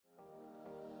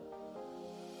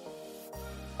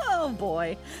Oh,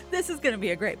 boy. This is going to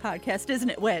be a great podcast, isn't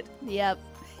it, Whit? Yep.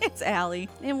 It's Alli.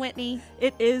 And Whitney.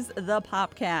 It is the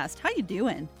Popcast. How you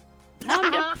doing?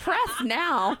 I'm depressed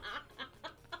now.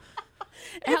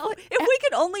 If we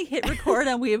could only hit record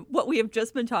on what we have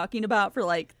just been talking about for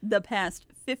like the past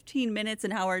 15 minutes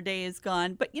and how our day is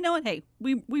gone. But you know what? Hey,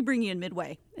 we bring you in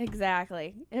midway.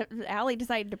 Exactly. Alli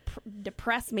decided to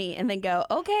depress me and then go,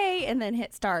 okay, and then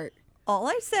hit start. All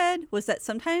I said was that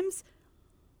sometimes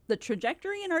the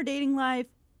trajectory in our dating life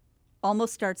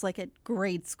almost starts like at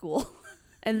grade school.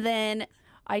 And then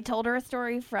I told her a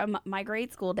story from my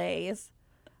grade school days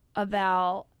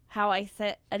about how I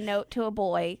sent a note to a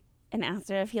boy and asked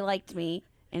him if he liked me,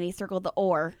 and he circled the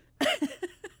or.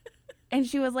 And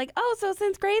she was like, oh, so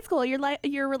since grade school,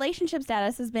 your relationship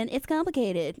status has been, it's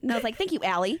complicated. And I was like, thank you,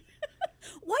 Alli.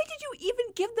 Why did you even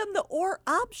give them the or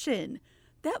option?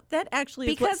 That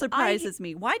actually is what surprises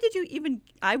me. Why did you even,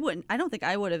 I don't think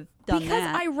I would have done that. Because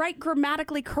I write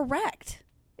grammatically correct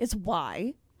is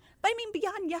why. I mean,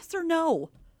 beyond yes or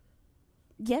no.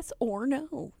 Yes or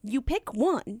no. You pick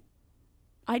one.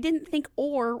 I didn't think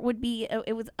or would be,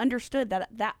 it was understood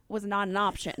that was not an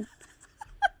option.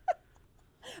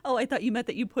 Oh, I thought you meant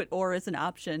that you put or as an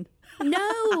option.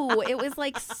 No, it was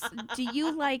like, do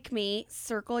you like me?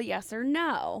 Circle yes or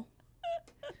no.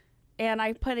 And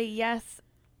I put a yes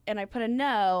and I put a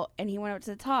no, and he went up to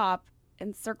the top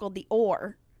and circled the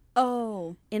or.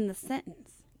 Oh. In the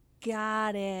sentence.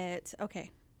 Got it. Okay.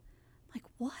 Like,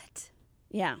 what?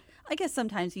 Yeah. I guess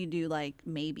sometimes you do like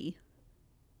maybe.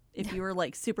 If you were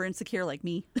like super insecure like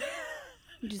me.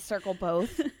 You just circle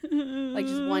both. Like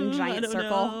just one giant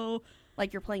circle. Know.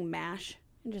 Like you're playing MASH.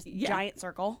 And just giant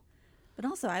circle. But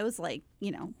also I was like,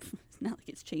 it's not like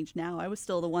it's changed now. I was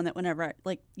still the one that whenever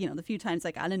the few times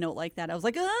I got a note like that, I was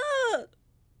like, ah!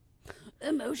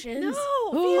 Emotions.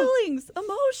 No, feelings,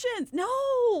 emotions.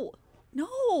 No.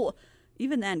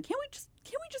 Even then, can't we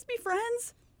just be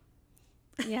friends?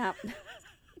 Yeah.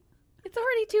 It's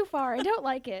already too far. I don't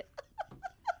like it.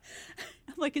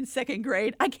 I'm like in second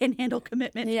grade. I can't handle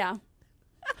commitment. Yeah.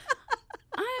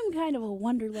 I am kind of a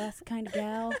wanderlust kind of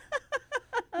gal.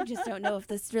 I just don't know if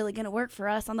this is really going to work for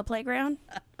us on the playground.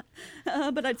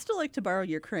 But I'd still like to borrow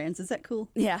your crayons. Is that cool?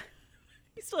 Yeah.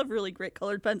 You still have really great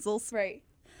colored pencils. Right.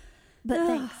 But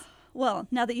thanks. Well,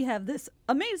 now that you have this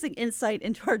amazing insight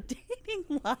into our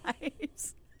dating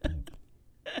lives.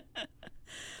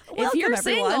 If you're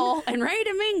everyone. single and ready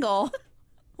to mingle,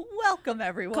 welcome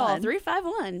everyone. Call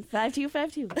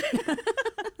 351-5252.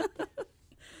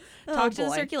 Talk to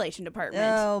the circulation department.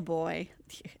 Oh boy.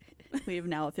 We have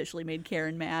now officially made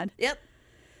Karen mad. Yep.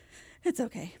 It's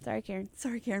okay. Sorry, Karen.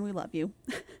 Sorry, Karen. We love you.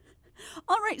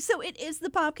 All right. So it is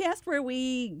the Popcast where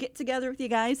we get together with you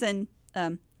guys and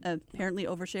apparently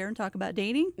overshare and talk about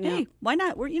dating. Yeah. Hey, why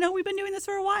not? We've been doing this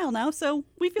for a while now, so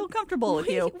we feel comfortable with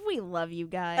you. We love you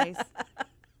guys.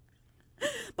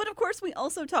 But of course, we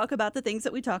also talk about the things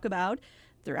that we talk about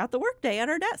throughout the workday at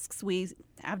our desks. We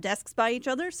have desks by each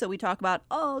other, so we talk about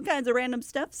all kinds of random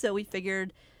stuff. So we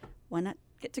figured, why not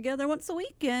get together once a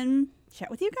week and chat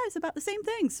with you guys about the same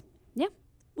things? Yeah.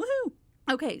 Woohoo.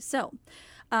 Okay, so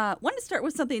want to start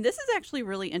with something. This is actually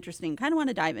really interesting. Kind of want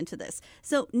to dive into this.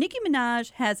 So Nicki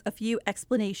Minaj has a few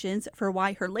explanations for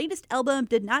why her latest album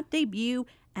did not debut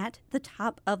at the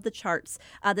top of the charts.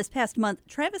 This past month,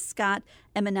 Travis Scott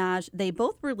and Minaj, they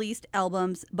both released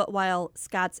albums, but while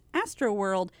Scott's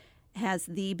Astroworld has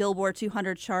the Billboard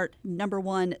 200 chart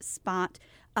 #1 spot,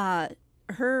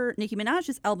 Nicki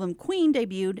Minaj's album Queen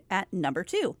debuted at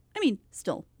 #2. I mean,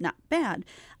 still not bad.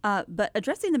 But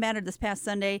addressing the matter this past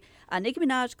Sunday, Nicki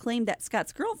Minaj claimed that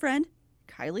Scott's girlfriend,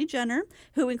 Kylie Jenner,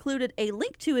 who included a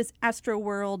link to his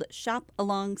Astroworld shop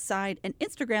alongside an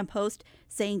Instagram post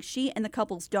saying she and the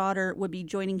couple's daughter would be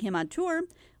joining him on tour,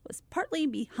 was partly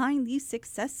behind the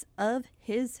success of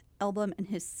his album and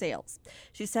his sales.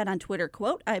 She said on Twitter,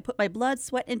 quote, "I put my blood,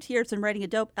 sweat, and tears in writing a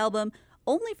dope album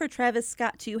only for Travis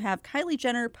Scott to have Kylie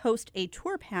Jenner post a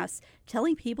tour pass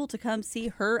telling people to come see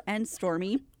her and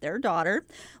Stormi, their daughter.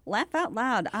 Laugh out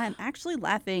loud. I'm actually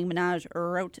laughing," Minaj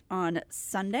wrote on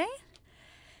Sunday.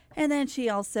 And then she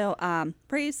also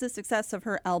praised the success of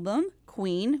her album,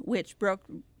 Queen, which broke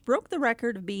the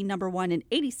record of being #1 in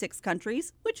 86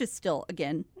 countries, which is still,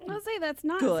 again, I'll say that's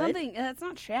not good. something, that's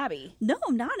not shabby. No,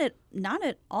 not at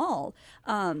all.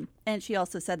 And she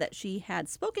also said that she had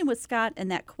spoken with Scott and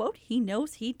that, quote, he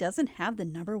knows he doesn't have the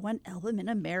 #1 album in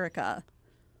America.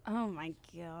 Oh my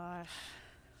gosh.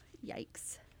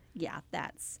 Yikes. Yeah,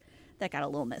 that got a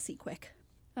little messy quick.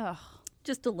 Ugh.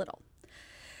 Just a little.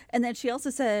 And then she also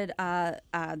said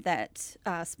that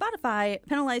Spotify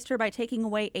penalized her by taking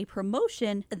away a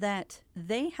promotion that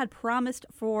they had promised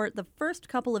for the first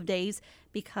couple of days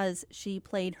because she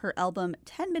played her album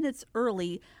 10 minutes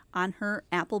early on her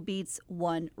Apple Beats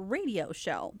One radio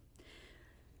show.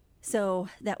 So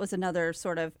that was another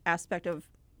sort of aspect of,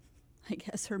 I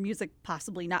guess, her music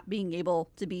possibly not being able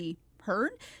to be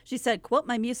heard. She said, quote,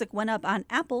 "My music went up on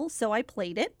Apple, so I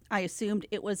played it. I assumed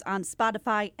it was on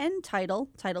Spotify and Tidal,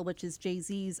 which is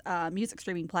Jay-Z's music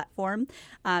streaming platform."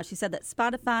 She said that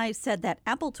Spotify said that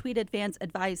Apple tweeted fans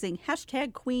advising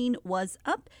 #Queen was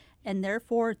up, and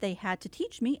therefore they had to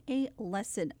teach me a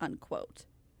lesson, unquote.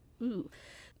 Ooh.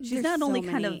 She's There's not only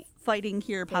so kind of many fighting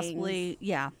here, possibly,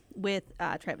 with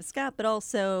Travis Scott, but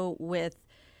also with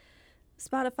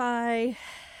Spotify.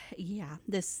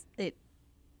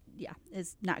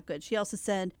 Is not good. She also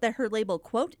said that her label,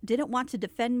 quote, "didn't want to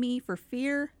defend me for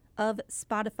fear of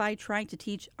Spotify trying to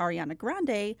teach Ariana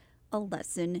Grande a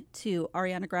lesson too."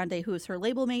 Ariana Grande, who is her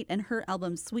label mate, and her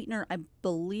album Sweetener, I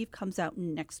believe, comes out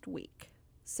next week.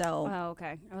 So, Oh,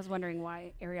 okay. I was wondering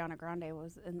why Ariana Grande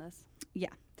was in this.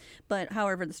 yeah. But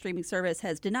however, the streaming service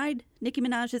has denied Nicki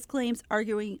Minaj's claims,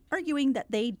 arguing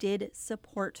that they did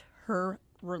support her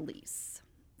release.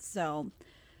 So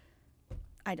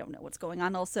I don't know what's going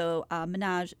on. Also,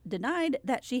 Minaj denied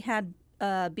that she had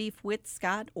beef with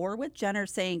Scott or with Jenner,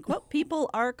 saying, quote, "People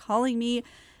are calling me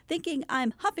thinking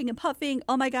I'm huffing and puffing.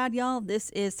 Oh my God, y'all, this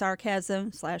is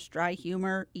sarcasm/dry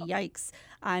humor. Yikes.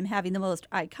 I'm having the most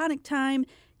iconic time.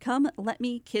 Come, let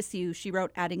me kiss you," she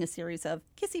wrote, adding a series of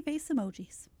kissy face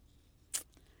emojis.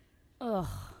 Ugh.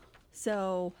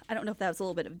 So I don't know if that was a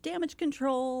little bit of damage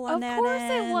control on that Of course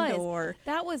end, it was. or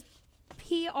That was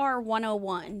PR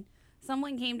 101.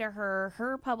 Someone came to her,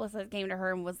 her publicist came to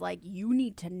her and was like, "You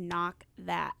need to knock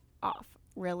that off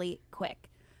really quick.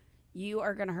 You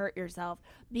are going to hurt yourself."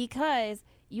 Because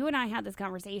you and I had this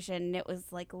conversation, and it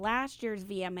was like last year's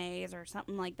VMAs or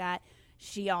something like that.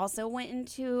 She also went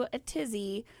into a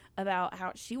tizzy about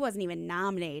how she wasn't even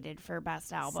nominated for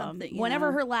Best Album. Something, Whenever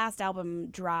yeah. her last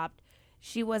album dropped,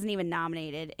 she wasn't even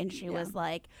nominated, and she was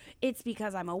like, "It's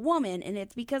because I'm a woman, and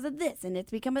it's because of this, and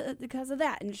it's because of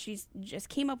that," and she just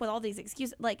came up with all these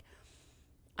excuses. Like,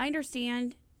 I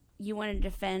understand you want to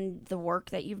defend the work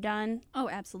that you've done, oh,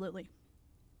 absolutely.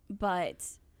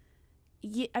 but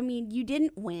you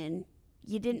didn't win.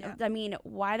 You didn't. Yeah. I mean,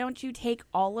 why don't you take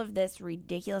all of this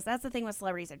ridiculous? That's the thing with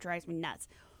celebrities that drives me nuts.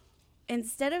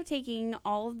 Instead of taking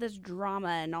all of this drama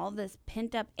and all this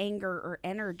pent up anger or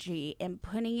energy and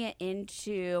putting it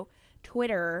into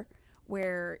Twitter,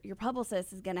 where your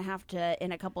publicist is going to have to,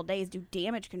 in a couple days, do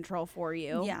damage control for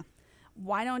you. Yeah.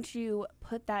 Why don't you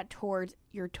put that towards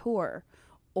your tour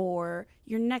or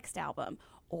your next album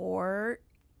or,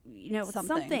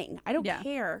 something. I don't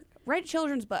care. Write a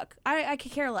children's book. I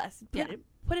could care less.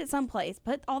 Put it someplace.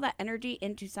 Put all that energy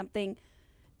into something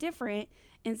different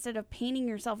instead of painting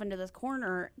yourself into this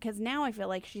corner, because now I feel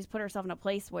like she's put herself in a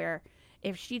place where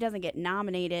if she doesn't get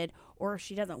nominated or if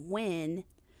she doesn't win,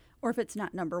 Or if it's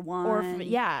not number one. or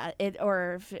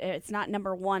if it's not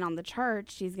number one on the chart,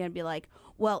 she's going to be like,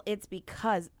 "Well, it's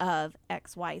because of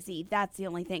XYZ. That's the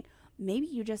only thing." Maybe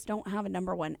you just don't have a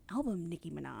number one album,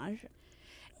 Nicki Minaj.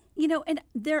 And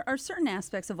there are certain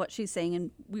aspects of what she's saying,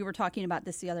 and we were talking about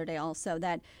this the other day also,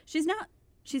 that she's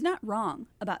not wrong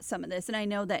about some of this. And I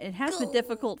know that it has been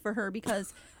difficult for her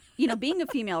because, being a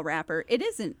female rapper, it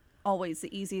isn't always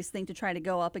the easiest thing to try to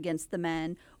go up against the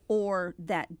men, or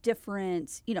that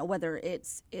different, whether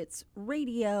it's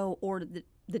radio or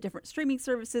the different streaming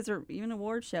services or even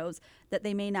award shows, that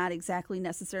they may not exactly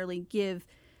necessarily give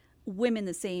women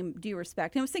the same due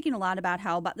respect. And I was thinking a lot about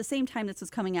how about the same time this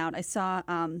was coming out, I saw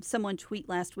someone tweet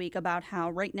last week about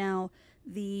how right now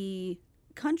the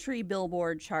country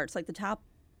Billboard charts, like the top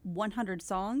 100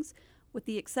 songs, with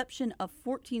the exception of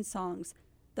 14 songs,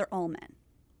 they're all men.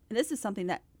 And this is something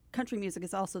that country music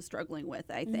is also struggling with,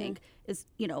 I think, is,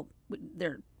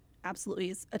 there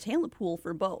absolutely is a talent pool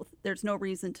for both. There's no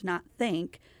reason to not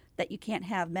think that you can't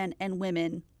have men and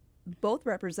women both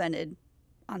represented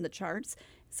on the charts.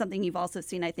 Something you've also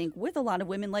seen, I think, with a lot of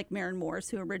women like Maren Morris,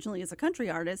 who originally is a country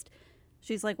artist.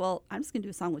 She's like, well, I'm just going to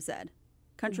do a song with Zed.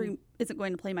 Country isn't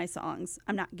going to play my songs.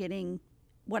 I'm not getting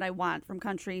what I want from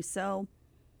country, so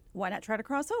why not try to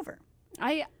cross over?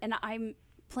 I'm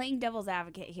playing devil's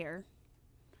advocate here.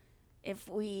 If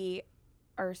we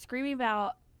are screaming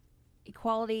about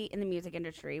equality in the music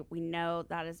industry, we know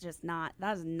that is not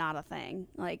a thing.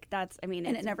 Like, and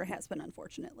it never has been,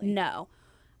 unfortunately. No.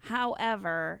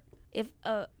 However, if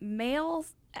a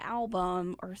male's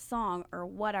album or song or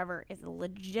whatever is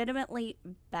legitimately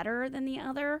better than the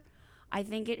other, I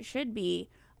think it should be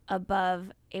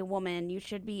above a woman. You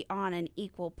should be on an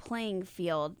equal playing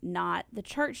field, not the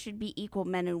chart should be equal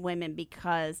men and women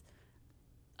because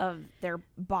of their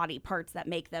body parts that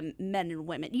make them men and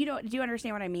women. Do you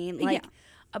understand what I mean? Like,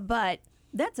 but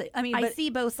that's it. I mean, I see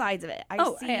both sides of it. I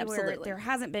see absolutely. where there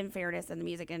hasn't been fairness in the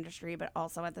music industry, but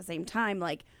also at the same time,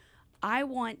 like, I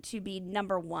want to be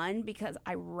number one because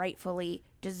I rightfully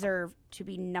deserve to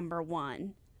be number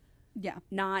one. Yeah.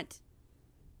 Not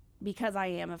because I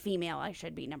am a female, I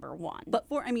should be number one. But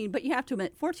you have to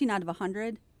admit, 14 out of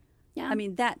 100. Yeah. I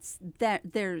mean,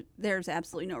 there's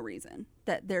absolutely no reason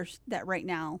that right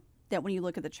now, that when you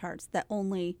look at the charts, that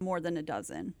only more than a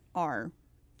dozen are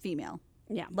female.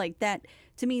 Yeah. Like that,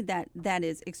 to me, that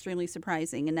is extremely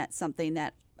surprising. And that's something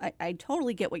that I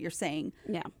totally get what you're saying.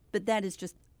 Yeah. But that is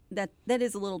just, that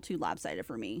is a little too lopsided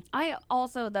for me. I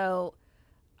also, though,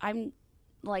 I'm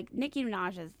like, Nicki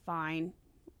Minaj is fine,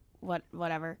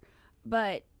 whatever,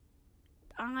 but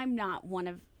I'm not one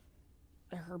of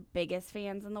her biggest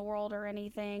fans in the world or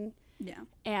anything. Yeah.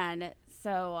 And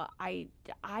so I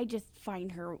just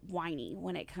find her whiny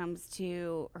when it comes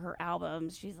to her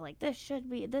albums. She's like, this should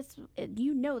be this,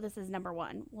 this is number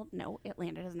one. Well, no, it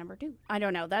landed as number two. I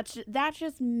don't know. That's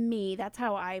just me. That's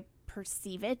how I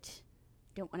perceive it.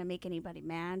 Don't want to make anybody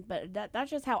mad, but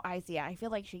that's just how I see it. I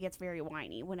feel like she gets very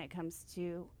whiny when it comes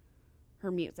to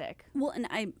her music. Well, and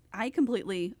I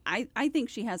completely, I think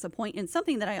she has a point, and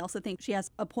something that I also think she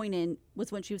has a point in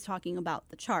was when she was talking about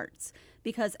the charts,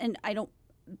 because, and I don't,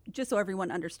 just so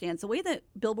everyone understands, the way that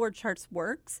Billboard charts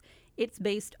works, it's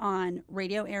based on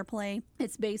radio airplay,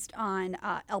 it's based on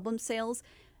album sales,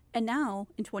 and now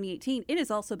in 2018, it is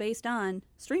also based on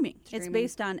streaming. It's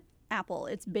based on Apple,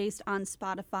 it's based on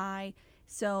Spotify.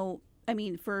 So, I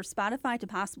mean, for Spotify to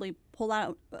possibly pull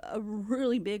out a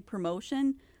really big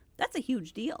promotion, that's a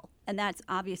huge deal. And that's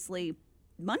obviously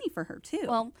money for her, too.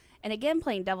 Well, and again,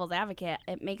 playing devil's advocate,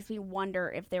 it makes me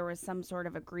wonder if there was some sort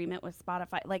of agreement with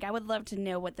Spotify. Like, I would love to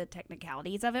know what the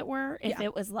technicalities of it were. If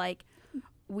it was like,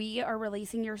 we are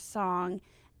releasing your song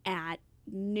at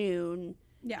noon,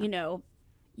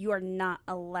 you are not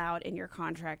allowed in your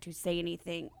contract to say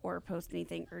anything or post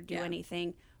anything or do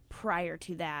anything prior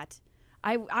to that.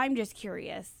 I'm just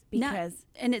curious because...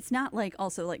 and it's not like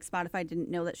also like Spotify didn't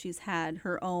know that she's had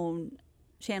her own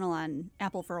channel on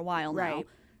Apple for a while now. Right.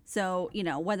 So,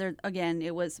 whether, again,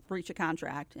 it was breach of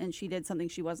contract and she did something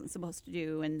she wasn't supposed to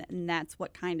do, and that's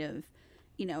what kind of,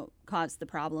 caused the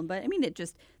problem. But, I mean,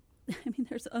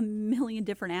 there's a million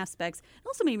different aspects. It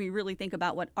also made me really think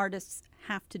about what artists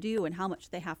have to do and how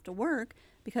much they have to work,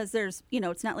 because there's,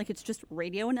 it's not like it's just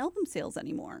radio and album sales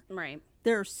anymore. Right.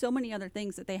 There are so many other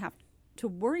things that they have to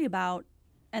worry about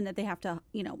and that they have to,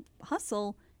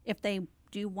 hustle if they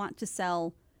do want to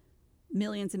sell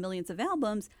millions and millions of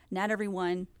albums. Not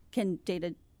everyone can date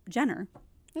a Jenner.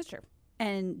 That's true.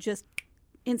 And just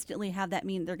instantly have that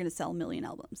mean they're going to sell a million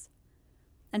albums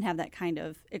and have that kind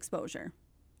of exposure.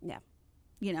 Yeah.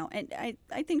 And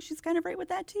I think she's kind of right with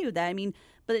that too.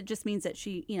 But it just means that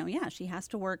she, she has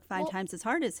to work five times as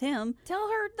hard as him. Tell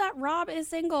her that Rob is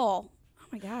single. Oh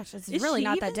my gosh, it's really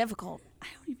not that difficult. I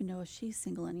don't even know if she's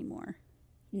single anymore.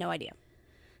 No idea.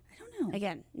 I don't know.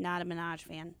 Again, not a Minaj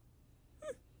fan.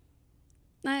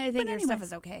 I think her stuff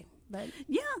is okay, but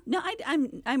yeah, no,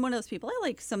 I'm one of those people. I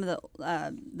like some of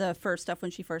the first stuff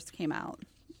when she first came out,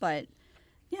 but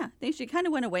yeah, I think she kind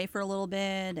of went away for a little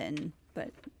bit,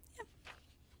 but yeah,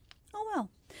 oh well.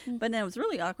 But then it was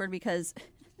really awkward because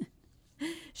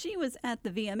she was at the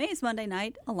VMAs Monday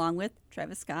night along with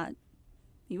Travis Scott.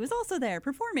 He was also there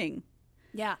performing.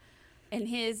 Yeah. And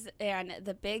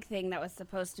the big thing that was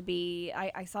supposed to be,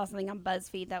 I saw something on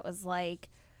BuzzFeed that was like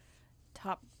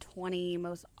top 20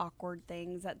 most awkward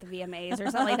things at the VMAs or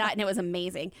something like that. And it was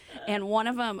amazing. And one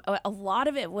of them, a lot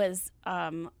of it was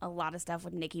a lot of stuff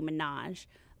with Nicki Minaj.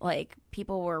 Like,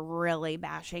 people were really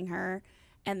bashing her.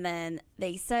 And then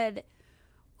they said,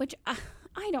 which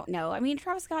I don't know. I mean,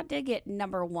 Travis Scott did get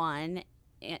number one.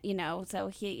 So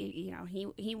he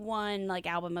won like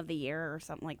album of the year or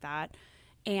something like that.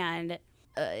 And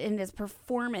in his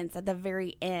performance at the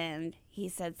very end, he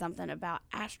said something about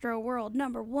Astro World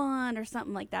 #1 or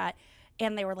something like that.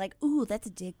 And they were like, ooh, that's a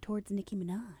dig towards Nicki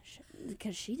Minaj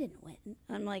because she didn't win.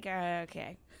 I'm like,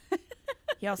 okay.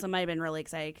 He also might have been really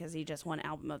excited because he just won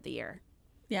album of the year.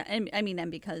 Yeah.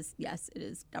 And because, yes, it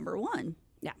is #1.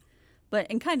 Yeah.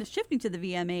 But in kind of shifting to the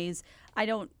VMAs,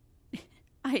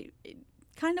 I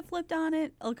kind of flipped on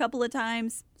it a couple of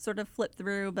times, sort of flipped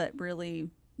through, but really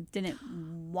didn't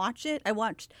watch it. I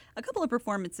watched a couple of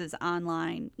performances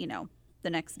online, the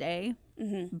next day,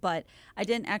 but I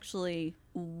didn't actually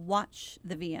watch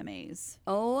the VMAs.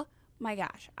 Oh my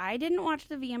gosh. I didn't watch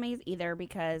the VMAs either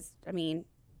because, I mean,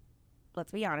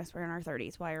 let's be honest, we're in our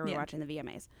 30s. Why are we watching the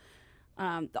VMAs?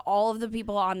 All of the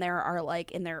people on there are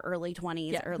like in their early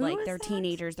 20s or like they're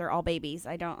teenagers. They're all babies.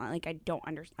 I don't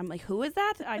understand. I'm like, who is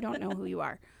that? I don't know who you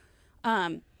are.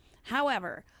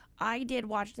 However, I did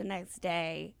watch the next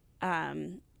day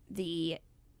the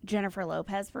Jennifer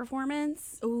Lopez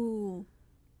performance. Ooh.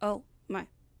 Oh my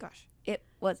gosh. It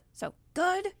was so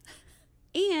good.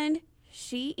 And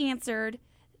she answered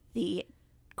the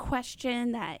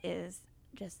question that is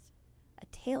just a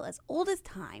tale as old as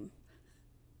time.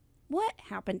 What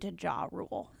happened to Ja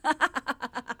Rule?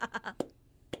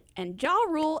 And Ja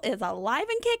Rule is alive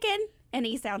and kicking, and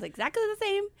he sounds exactly the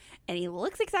same, and he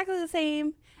looks exactly the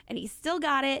same, and he still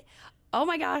got it. Oh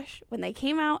my gosh, when they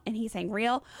came out and he sang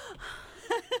Real,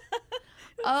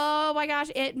 oh my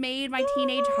gosh, it made my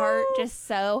teenage heart just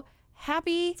so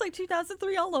happy. It's like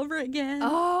 2003 all over again.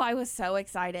 Oh, I was so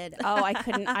excited. Oh, I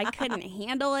couldn't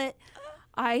handle it.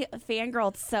 I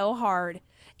fangirled so hard.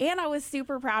 And I was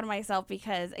super proud of myself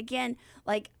because, again,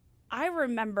 like, I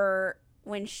remember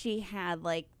when she had,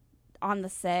 like, On the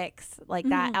Six, like,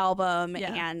 that album,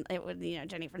 and it was,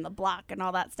 Jenny from the Block and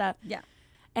all that stuff. Yeah.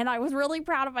 And I was really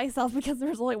proud of myself because there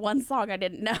was only one song I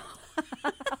didn't know.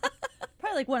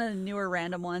 Probably, like, one of the newer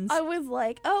random ones. I was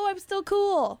like, oh, I'm still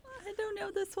cool. I don't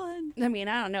know this one. I mean,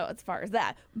 I don't know as far as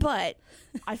that. But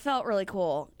I felt really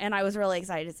cool, and I was really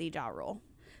excited to see Ja Rule.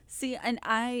 See, and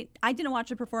I didn't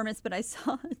watch a performance, but I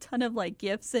saw a ton of like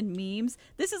GIFs and memes.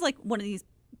 This is like one of these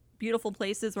beautiful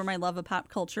places where my love of pop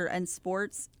culture and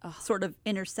sports sort of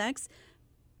intersects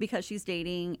because she's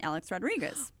dating Alex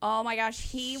Rodriguez. Oh my gosh,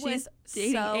 She's was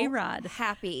dating so A-Rod.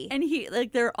 happy. And he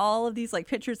like there are all of these like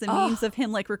pictures and memes of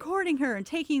him like recording her and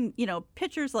taking,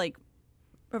 pictures like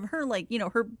of her like,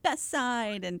 her best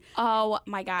side and oh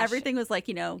my gosh. everything was like,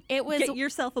 it was get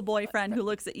yourself a boyfriend who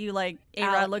looks at you like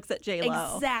A-Rod looks at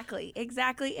J-Lo. Exactly.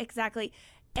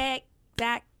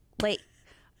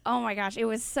 Oh my gosh, it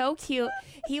was so cute.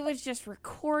 He was just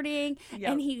recording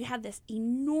and he had this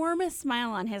enormous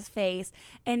smile on his face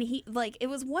and he like it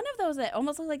was one of those that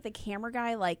almost looked like the camera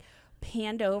guy like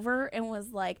panned over and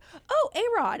was like, oh,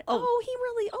 A-Rod. Oh, he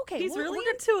really, okay. He's really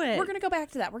into it. We're going to go back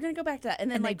to that.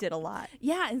 And then they did a lot.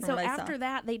 Yeah. And so after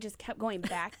that, they just kept going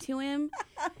back to him.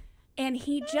 And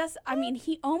he just,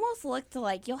 he almost looked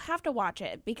like, you'll have to watch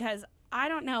it because I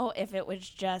don't know if it was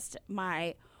just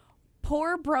my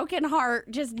poor broken heart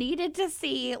just needed to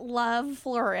see love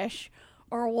flourish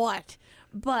or what.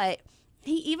 But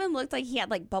he even looked like he had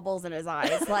like bubbles in his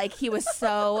eyes. Like he was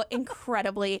so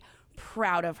incredibly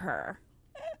proud of her.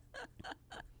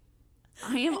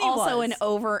 I am also an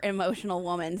over emotional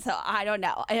woman, so I don't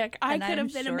know. I could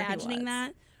have been imagining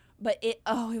that, but it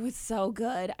was so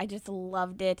good. I just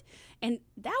loved it. And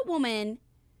that woman,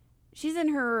 she's in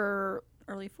her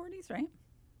early 40s, right?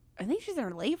 I think she's in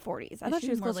her late 40s. I thought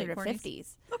she was closer to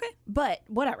 50s. Okay, but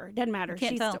whatever, doesn't matter.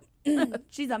 Can't tell.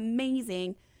 She's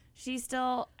amazing. She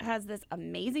still has this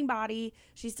amazing body.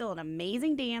 She's still an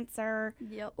amazing dancer.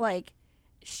 Yep. Like.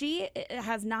 She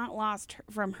has not lost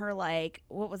from her, like,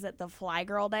 what was it, the Fly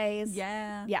Girl days?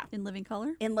 Yeah. Yeah. In Living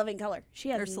Color? In Living Color. She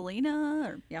has. Or Selena,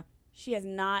 or, yeah. She has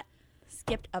not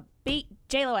skipped a beat.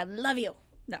 J-Lo, I love you.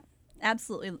 No.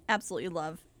 Absolutely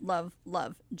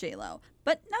love J-Lo.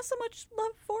 But not so much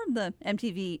love for the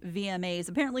MTV VMAs.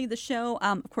 Apparently the show,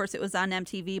 of course, it was on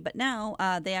MTV, but now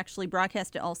they actually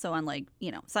broadcast it also on, like,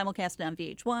 simulcast it on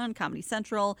VH1, Comedy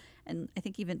Central, and I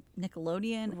think even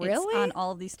Nickelodeon. Really? It's on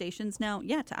all of these stations now.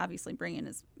 Yeah, to obviously bring in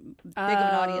as big of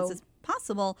an audience as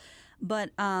possible. But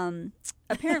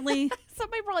apparently...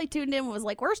 Somebody probably tuned in and was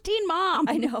like, where's Teen Mom?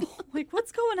 I know. Like,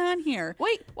 what's going on here?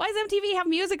 Wait, why does MTV have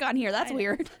music on here? That's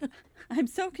weird. I'm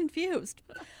so confused.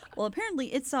 Well,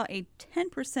 apparently it saw a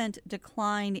 10%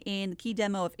 decline in the key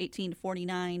demo of 18 to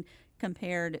 49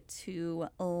 compared to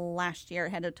last year. It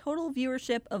had a total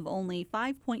viewership of only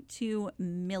 5.2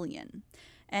 million.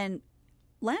 And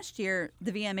last year,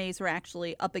 the VMAs were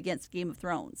actually up against Game of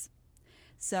Thrones.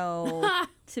 So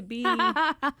to be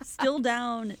still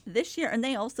down this year, and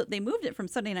they moved it from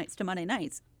Sunday nights to Monday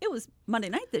nights. It was Monday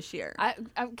night this year.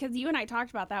 Because you and I talked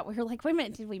about that. We were like, wait a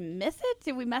minute, did we miss it?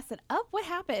 Did we mess it up? What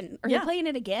happened? Are they playing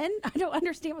it again? I don't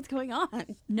understand what's going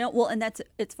on. No, well, and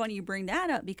it's funny you bring that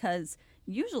up because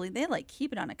usually they like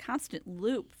keep it on a constant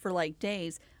loop for like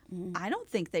days. I don't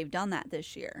think they've done that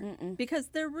this year because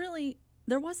there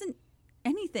wasn't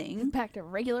anything. Back to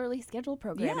regularly scheduled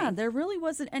programming. Yeah, there really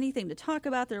wasn't anything to talk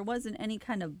about. There wasn't any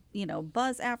kind of,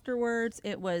 buzz afterwards.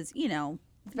 It was,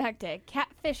 back to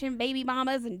catfishing baby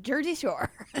mamas and Jersey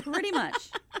Shore. Pretty much.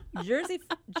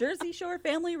 Jersey Shore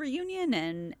family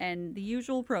reunion and the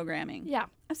usual programming. Yeah.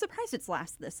 I'm surprised it's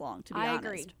lasted this long, to be honest.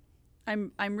 agree.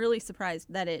 I'm really surprised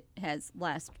that it's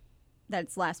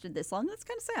lasted this long. That's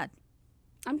kind of sad.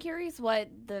 I'm curious what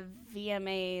the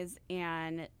VMAs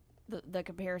and the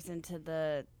comparison to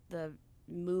the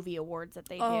movie awards that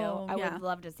they do. I would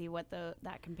love to see what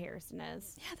that comparison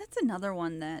is. Yeah, that's another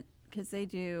one that, because they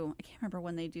do, I can't remember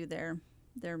when they do their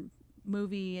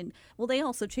movie, and well, they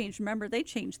also changed. Remember, they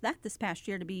changed that this past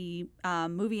year to be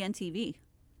movie and TV.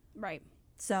 Right.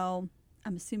 So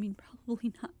I'm assuming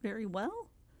probably not very well.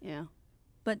 Yeah.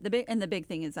 But the big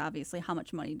thing is obviously how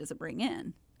much money does it bring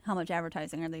in? How much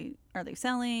advertising are they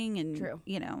selling? And True.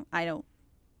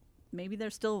 Maybe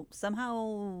they're still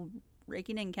somehow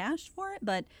raking in cash for it,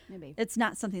 but Maybe it's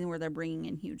not something where they're bringing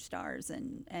in huge stars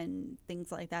and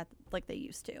things like that like they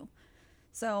used to.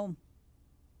 So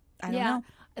I don't know.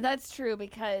 That's true,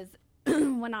 because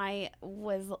when I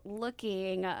was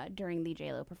looking during the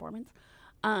JLo performance,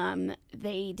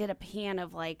 they did a pan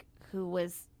of like who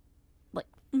was like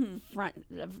front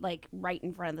of like right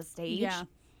in front of the stage. Yeah.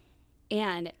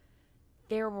 And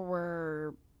there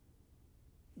were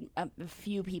a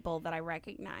few people that I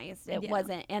recognized. It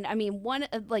wasn't, and I mean,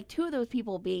 two of those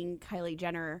people being Kylie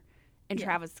Jenner and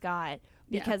Travis Scott,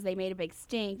 because they made a big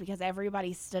stink because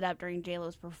everybody stood up during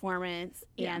JLo's performance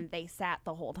and they sat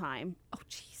the whole time. Oh,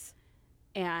 jeez.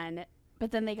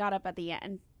 But then they got up at the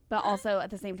end. But also at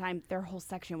the same time, their whole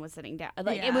section was sitting down.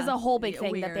 Like it was a whole big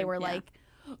thing that they were like,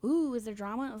 "Ooh, is there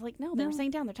drama?" I was like, "No, they were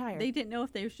sitting down. They're tired." They didn't know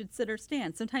if they should sit or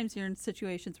stand. Sometimes you're in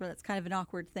situations where that's kind of an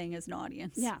awkward thing as an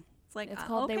audience. Yeah. It's like, it's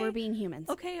called they were being humans.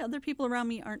 Okay, other people around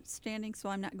me aren't standing, so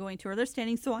I'm not going to. Or they're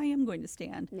standing, so I am going to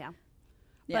stand. Yeah.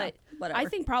 Yeah, but whatever. I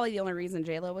think probably the only reason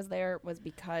JLo was there was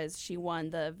because she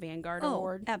won the Vanguard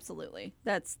Award. Absolutely.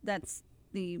 That's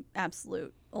the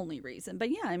absolute only reason. But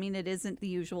yeah, I mean, it isn't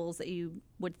the usuals that you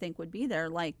would think would be there,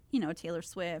 like, Taylor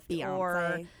Swift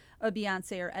or a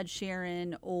Beyonce or Ed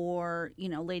Sheeran or,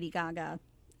 Lady Gaga.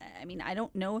 I mean, I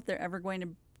don't know if they're ever going to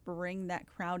bring that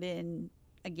crowd in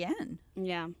again.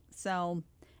 Yeah. So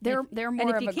they're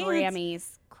more of a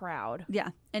Grammys crowd. Yeah.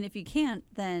 And if you can't,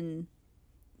 then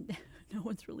no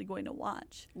one's really going to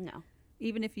watch. No.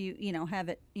 Even if you, have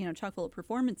it, chock full of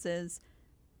performances,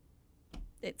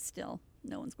 it's still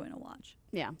no one's going to watch.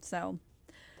 Yeah. So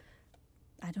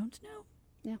I don't know.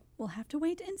 Yeah. We'll have to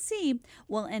wait and see.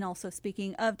 Well, and also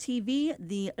speaking of TV,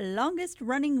 the longest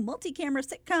running multi-camera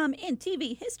sitcom in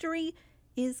TV history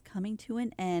is coming to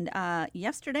an end.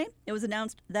 Yesterday, it was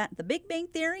announced that The Big Bang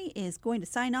Theory is going to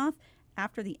sign off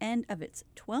after the end of its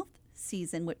 12th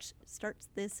season, which starts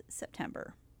this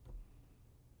September.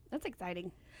 That's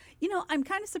exciting. I'm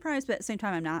kind of surprised, but at the same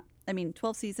time, I'm not. I mean,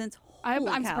 12 seasons.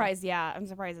 I'm surprised. Yeah, I'm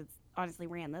surprised it's honestly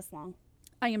ran this long.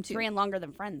 I am too. It ran longer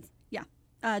than Friends. Yeah.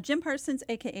 Jim Parsons,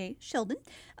 a.k.a. Sheldon,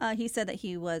 he said that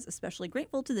he was especially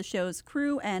grateful to the show's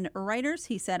crew and writers.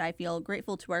 He said, "I feel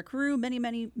grateful to our crew,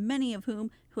 many of whom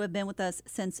who have been with us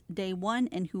since day one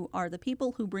and who are the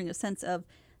people who bring a sense of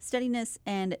steadiness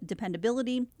and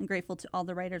dependability. I'm grateful to all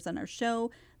the writers on our show,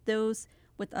 those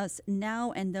with us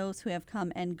now and those who have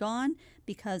come and gone,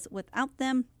 because without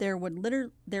them, there would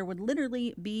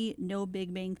literally be no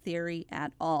Big Bang Theory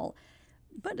at all."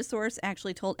 But a source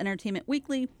actually told Entertainment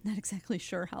Weekly, not exactly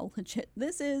sure how legit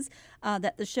this is,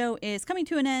 that the show is coming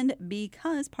to an end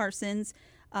because Parsons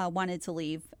wanted to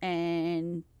leave,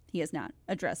 and he has not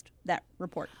addressed that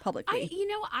report publicly.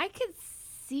 I could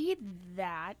see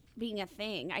that being a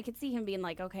thing. I could see him being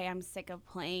like, okay, I'm sick of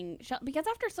playing because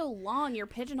after so long, you're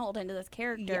pigeonholed into this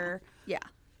character. Yeah.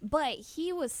 But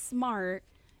he was smart,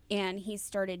 and he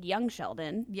started Young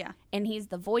Sheldon. Yeah. And he's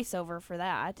the voiceover for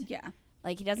that. Yeah.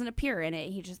 Like, he doesn't appear in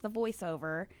it. He's just the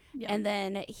voiceover. Yeah. And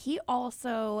then he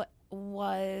also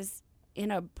was in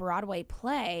a Broadway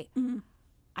play. Mm-hmm.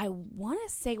 I want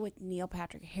to say with Neil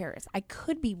Patrick Harris. I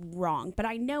could be wrong, but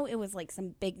I know it was like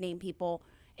some big name people,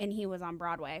 and he was on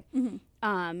Broadway. Mm-hmm.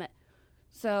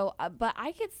 But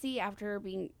I could see after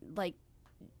being like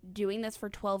doing this for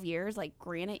 12 years, like,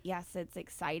 granted, yes, it's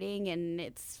exciting and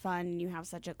it's fun. You have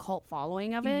such a cult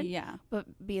following of it. Yeah. But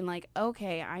being like,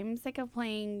 okay, I'm sick of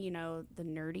playing, the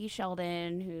nerdy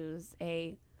Sheldon who's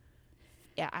a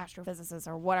astrophysicist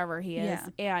or whatever he is.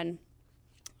 Yeah. And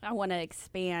I want to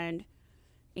expand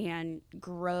and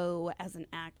grow as an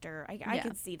actor. I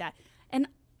could see that. And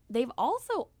they've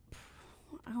also,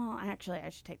 actually, I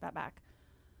should take that back.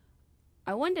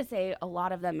 I wanted to say a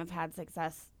lot of them have had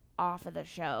success off of the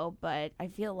show, but I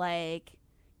feel like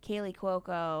Kaylee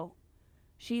Cuoco,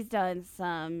 she's done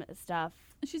some stuff.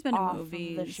 She's been off in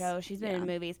movies. Of the show. She's been in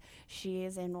movies. She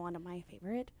is in one of my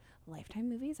favorite Lifetime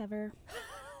movies ever.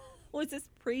 Was this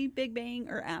pre-Big Bang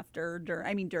or after?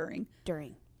 During?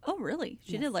 During. Oh, really?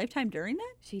 She did Lifetime during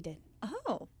that? She did.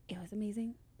 Oh. It was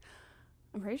amazing.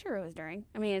 I'm pretty sure it was during.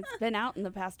 I mean, it's been out in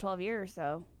the past 12 years,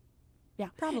 so yeah.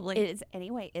 Probably. It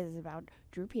is about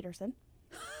Drew Peterson.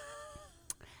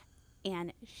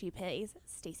 And she plays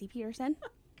Stacy Peterson.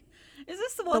 Is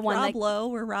this the one with Rob Lowe,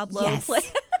 where Rob Lowe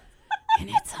plays? And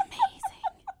it's amazing.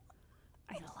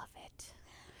 I love it.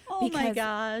 Oh my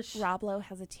gosh. Rob Lowe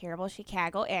has a terrible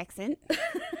Chicago accent.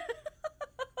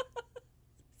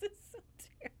 This is so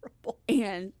terrible.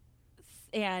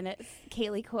 And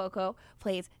Kaylee Cuoco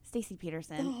plays Stacy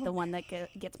Peterson, the one that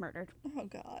gets murdered. Oh,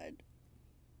 God.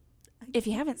 If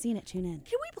you haven't seen it, tune in.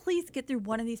 Can we please get through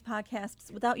one of these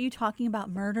podcasts without you talking about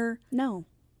murder? No.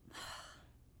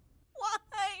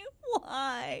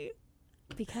 Why?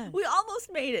 Because. We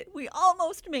almost made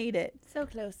it. So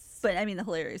close. But, I mean, the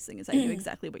hilarious thing is I knew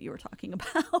exactly what you were talking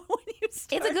about when you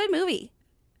started. It's a good movie.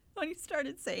 When you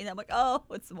started saying that, I'm like, oh,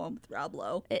 it's the one with Rob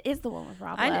Lowe. It is the one with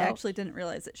Rob Lowe. I actually didn't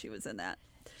realize that she was in that.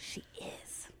 She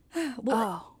is.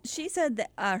 Well, she said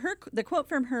that the quote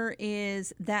from her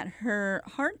is that her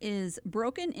heart is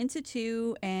broken into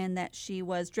two and that she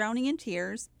was drowning in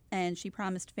tears. And she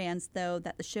promised fans, though,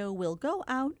 that the show will go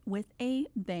out with a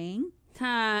bang.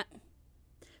 Huh.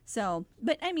 So,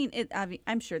 but I mean,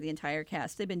 I'm sure the entire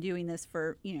cast, they've been doing this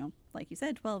for, like you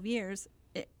said, 12 years.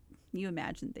 You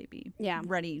imagine they'd be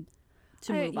ready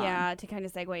to move on. Yeah, to kind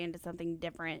of segue into something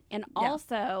different. And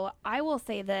also, I will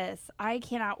say this. I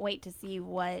cannot wait to see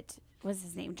what was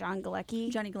his name? Johnny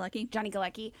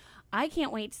Galecki. I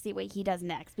can't wait to see what he does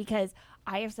next, because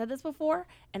I have said this before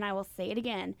and I will say it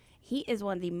again. He is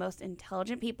one of the most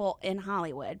intelligent people in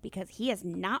Hollywood, because he has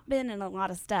not been in a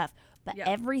lot of stuff, but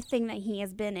everything that he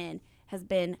has been in has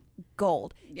been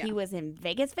gold. Yeah. He was in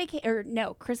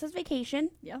Christmas Vacation.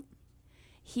 Yep.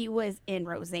 He was in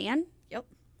Roseanne. Yep.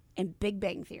 And Big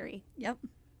Bang Theory. Yep.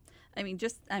 I mean,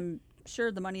 I'm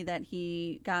sure the money that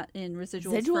he got in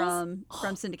residuals?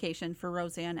 from syndication for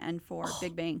Roseanne and for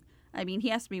Big Bang. I mean, he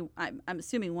has to be, I'm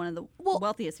assuming, one of the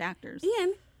wealthiest actors.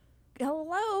 Ian,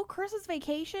 hello, Christmas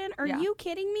Vacation? Are you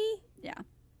kidding me? Yeah.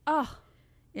 Oh.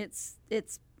 It's going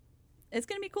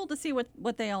to be cool to see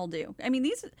what they all do. I mean,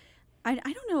 I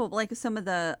don't know, like, some of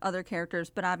the other characters,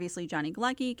 but obviously Johnny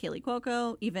Galecki, Kaylee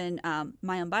Cuoco, even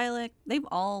Mayim Bialik, they've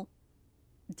all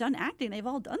done acting. They've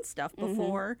all done stuff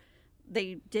before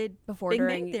they did Big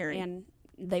Bang Theory. And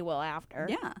they will after.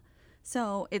 Yeah.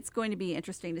 So it's going to be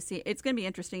interesting to see. It's going to be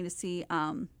interesting to see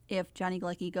if Johnny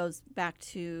Galecki goes back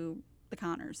to the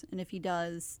Connors, and if he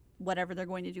does whatever they're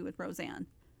going to do with Roseanne.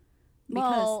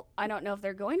 Well, I don't know if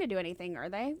they're going to do anything, are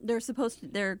they?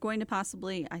 They're going to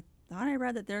possibly, I thought I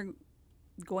read that they're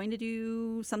going to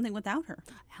do something without her.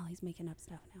 Allie's making up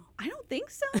stuff now. I don't think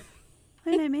so. I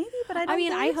mean, maybe, but I don't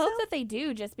think so. I hope that they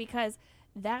do, just because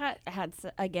that had,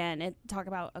 again, talk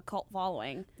about a cult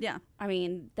following. Yeah. I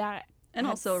mean, that... And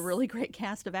also a really great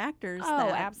cast of actors. Oh,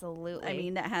 absolutely. I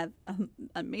mean, that have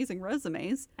amazing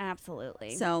resumes.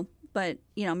 Absolutely. So, but,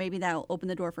 maybe that'll open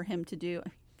the door for him to do...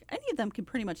 Any of them can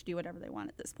pretty much do whatever they want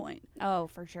at this point. Oh,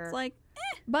 for sure. It's like,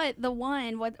 But the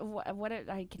one, what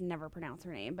I can never pronounce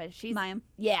her name, but she's... Mayim.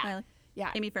 Yeah.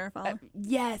 Yeah. Amy Farrah Fowler.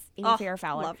 Yes, Amy Farrah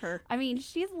Fowler. Love her. I mean,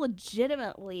 she's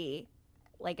legitimately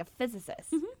like a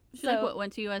physicist. Mm-hmm. She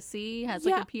went to USC, has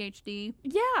like a PhD.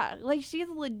 Yeah, like she's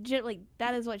legit, like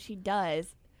that is what she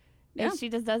does. Yeah. And she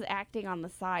just does acting on the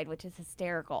side, which is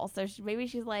hysterical. So maybe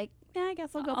she's like, I guess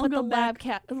I'll put the lab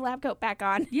coat back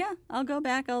on. Yeah, I'll go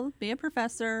back. I'll be a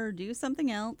professor, do something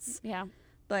else. Yeah.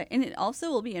 And it also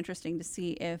will be interesting to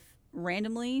see if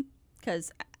randomly,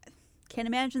 because I can't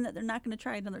imagine that they're not going to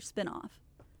try another spinoff.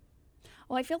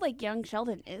 Well, I feel like Young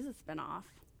Sheldon is a spinoff.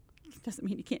 Doesn't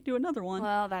mean you can't do another one.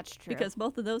 Well, that's true. Because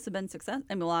both of those have been successful.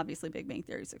 I mean, well, obviously Big Bang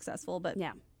Theory is successful, but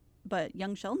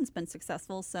Young Sheldon's been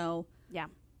successful, so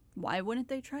why wouldn't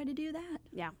they try to do that?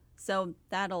 Yeah. So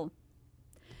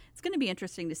it's going to be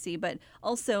interesting to see. But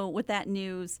also with that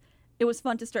news, it was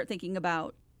fun to start thinking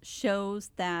about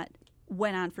shows that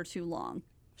went on for too long.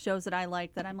 Shows that I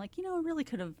liked that I'm like, it really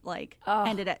could have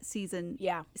ended at season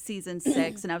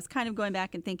 6. And I was kind of going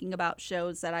back and thinking about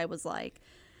shows that I was like,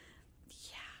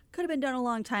 could have been done a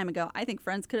long time ago. I think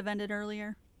Friends could have ended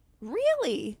earlier.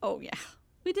 Really? Oh, yeah.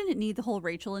 We didn't need the whole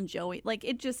Rachel and Joey. Like,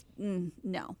 it just,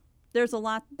 no. There's a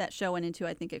lot that show went into.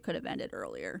 I think it could have ended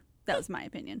earlier. That was my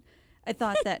opinion. I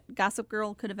thought that Gossip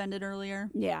Girl could have ended earlier.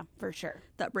 Yeah, for sure.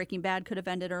 Thought Breaking Bad could have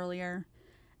ended earlier.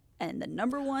 And the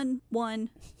number one,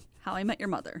 How I Met Your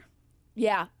Mother.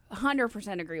 Yeah,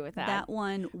 100% agree with that. That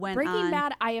one went Breaking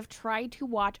Bad, I have tried to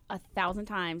watch 1,000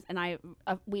 times, and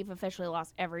we've officially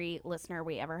lost every listener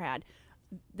we ever had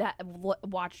that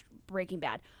watched Breaking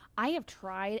Bad. I have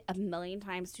tried a million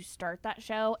times to start that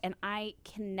show, and I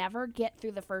can never get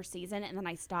through the first season, and then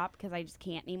I stop because I just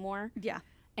can't anymore. Yeah.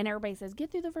 And everybody says,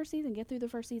 get through the first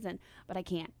season, but I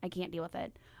can't deal with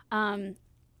it.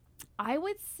 I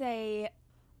would say,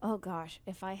 oh gosh,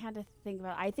 if I had to think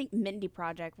about it, I think Mindy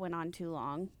Project went on too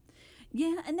long.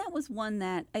 Yeah, and that was one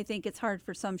that I think it's hard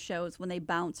for some shows when they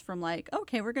bounce from like,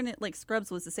 okay, we're going to, like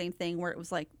Scrubs was the same thing where it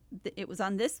was like, it was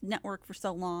on this network for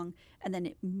so long and then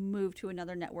it moved to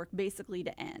another network basically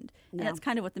to end. And that's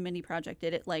kind of what the Mindy Project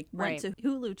did. It like went to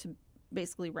Hulu to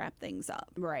basically wrap things up.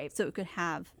 Right. So it could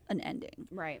have an ending.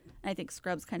 Right. I think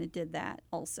Scrubs kind of did that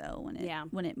also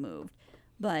when it moved.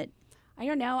 But I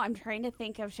don't know. I'm trying to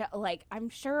think of like, I'm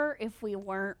sure if we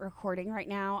weren't recording right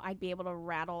now, I'd be able to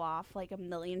rattle off like a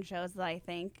million shows that I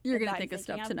think. You're going to think of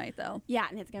stuff tonight, though. Yeah,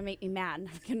 and it's going to make me mad.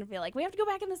 I'm going to be like, we have to go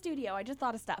back in the studio. I just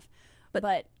thought of stuff.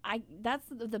 But that's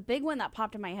the big one that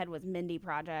popped in my head was Mindy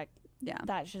Project. Yeah.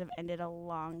 That should have ended a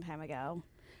long time ago.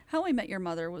 How I Met Your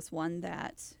Mother was one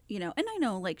that, you know, and I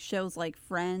know like shows like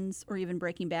Friends or even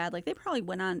Breaking Bad, like they probably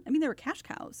went on, I mean, they were cash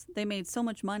cows. They made so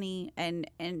much money and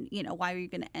you know, why are you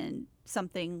going to end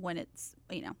something when it's,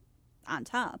 you know, on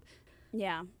top?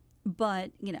 Yeah.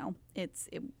 But, you know, it's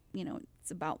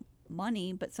about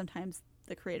money, but sometimes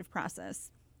the creative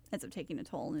process ends up taking a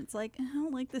toll. And it's like, I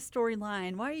don't like this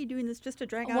storyline. Why are you doing this just to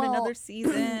drag out another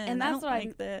season? And that's what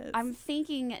I'm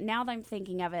thinking, now that I'm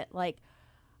thinking of it, like,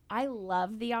 I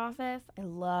love The Office. I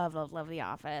love The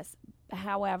Office.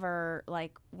 However,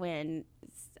 like when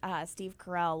Steve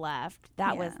Carell left,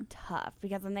 that was tough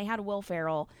because then they had Will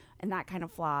Ferrell and that kind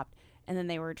of flopped. And then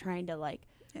they were trying to like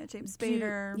James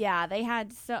Spader. They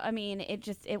had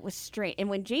it was straight. And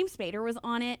when James Spader was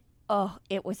on it,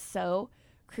 it was so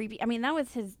creepy. I mean, that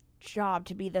was his job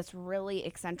to be this really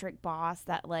eccentric boss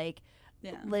that like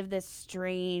lived this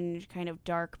strange kind of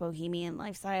dark bohemian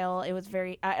lifestyle. It was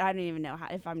very, I don't even know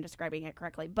if I'm describing it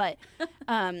correctly, but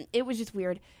it was just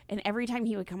weird. And every time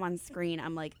he would come on screen,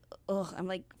 I'm like, I'm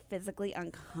like physically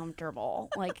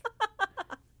uncomfortable. Like,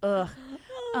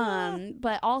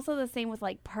 but also the same with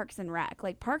like Parks and Rec.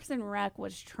 Like Parks and Rec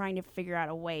was trying to figure out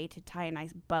a way to tie a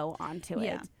nice bow onto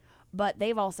it. But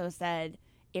they've also said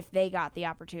if they got the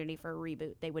opportunity for a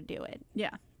reboot, they would do it.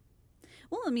 Yeah.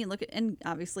 Well, I mean, look at, and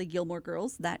obviously Gilmore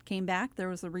Girls, that came back. There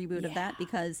was a reboot of that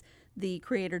because the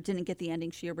creator didn't get the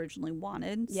ending she originally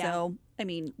wanted. Yeah. So, I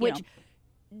mean,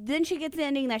 then she gets the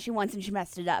ending that she wants and she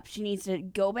messed it up. She needs to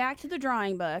go back to the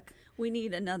drawing book. We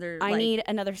need another. I need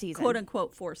another season, quote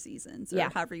unquote, 4 seasons, or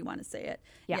however you want to say it.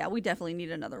 Yeah, we definitely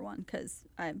need another one because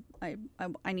I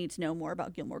need to know more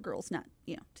about Gilmore Girls, not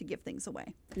to give things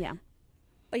away. Yeah,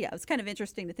 but yeah, it's kind of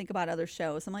interesting to think about other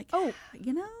shows. I'm like,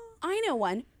 I know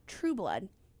one, True Blood.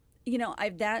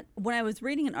 When I was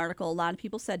reading an article, a lot of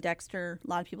people said Dexter, a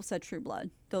lot of people said True Blood.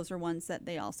 Those are ones that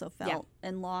they also felt.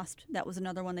 And Lost, that was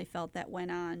another one they felt that went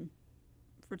on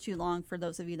for too long. For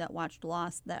those of you that watched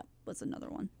Lost, that was another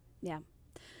one. Yeah.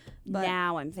 But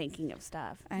now I'm thinking of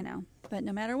stuff. I know. But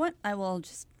no matter what, I will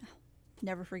just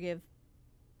never forgive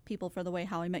people for the way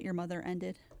How I Met Your Mother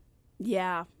ended.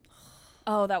 Yeah.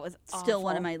 Oh, that was still awful.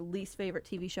 One of my least favorite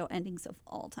TV show endings of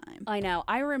all time. I know.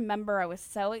 I remember I was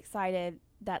so excited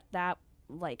that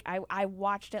like I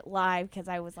watched it live because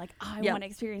I was like, I want to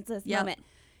experience this moment.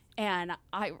 And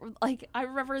I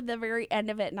remember the very end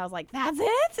of it and I was like, that's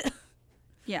it?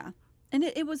 Yeah. And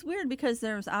it was weird because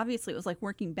there was obviously, it was like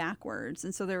working backwards.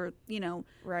 And so there were,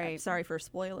 right. I'm sorry for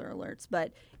spoiler alerts,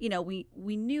 but, we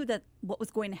knew that what was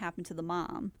going to happen to the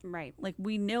mom. Right. Like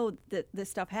we know that this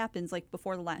stuff happens like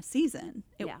before the last season.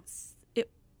 Yeah.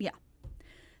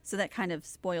 So that kind of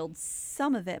spoiled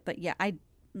some of it. But yeah,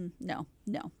 no.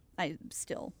 I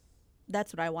still,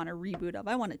 that's what I want a reboot of.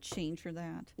 I want to change for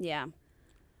that. Yeah.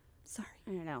 Sorry.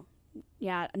 I don't know.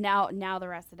 Yeah, now the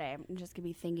rest of the day, I'm just going to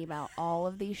be thinking about all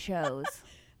of these shows.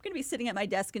 I'm going to be sitting at my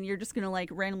desk and you're just going to like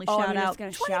randomly shout out. I'm just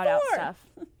going to shout out stuff.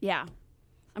 Yeah.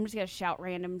 I'm just going to shout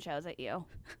random shows at you.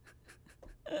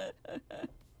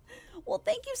 Well,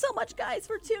 thank you so much, guys,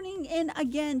 for tuning in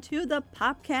again to the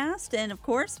Popcast. And of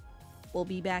course, we'll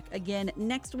be back again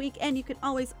next week. And you can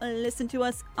always listen to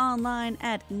us online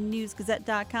at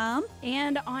newsgazette.com.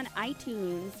 And on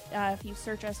iTunes, if you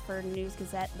search us for News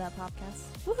Gazette, the Popcast.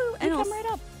 Woohoo! And come right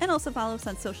up. And also follow us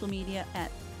on social media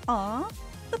at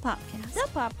the Popcast. The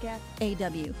Popcast.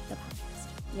 AW, the Popcast.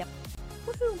 Yep.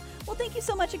 Woohoo! Well, thank you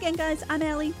so much again, guys. I'm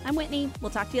Alli. I'm Whitney.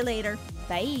 We'll talk to you later.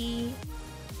 Bye.